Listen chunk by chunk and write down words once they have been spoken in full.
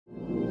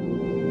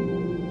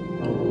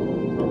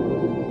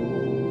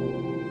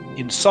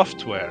in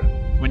software,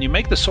 when you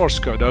make the source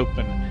code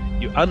open,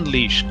 you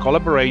unleash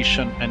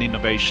collaboration and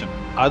innovation,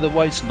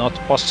 otherwise not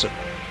possible.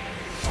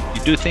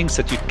 You do things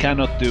that you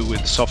cannot do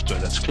with software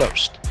that's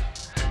closed.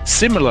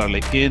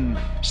 Similarly, in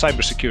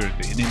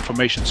cybersecurity, in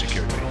information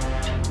security,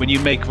 when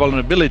you make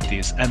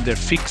vulnerabilities and their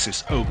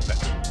fixes open,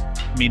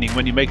 meaning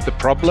when you make the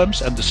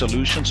problems and the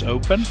solutions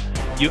open,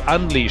 you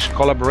unleash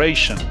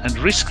collaboration and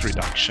risk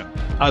reduction,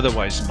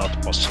 otherwise not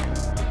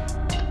possible.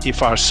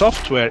 If our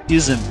software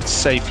isn't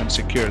safe and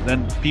secure,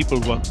 then people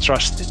won't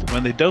trust it.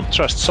 When they don't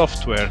trust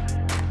software,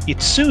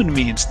 it soon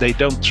means they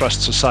don't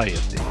trust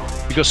society,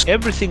 because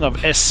everything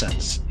of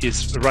essence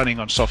is running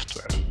on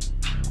software.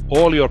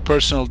 All your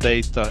personal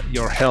data,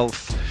 your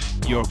health,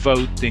 your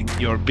voting,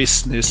 your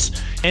business,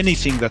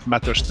 anything that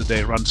matters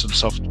today runs on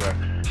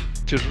software.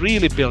 To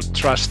really build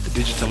trust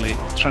digitally,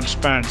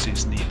 transparency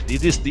is needed.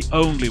 It is the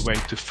only way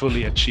to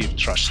fully achieve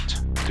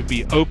trust. To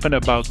be open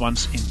about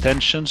one's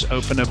intentions,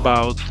 open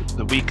about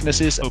the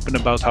weaknesses, open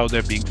about how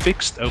they're being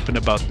fixed, open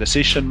about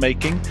decision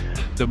making.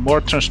 The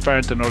more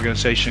transparent an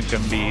organization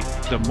can be,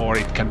 the more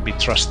it can be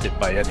trusted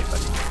by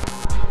anybody.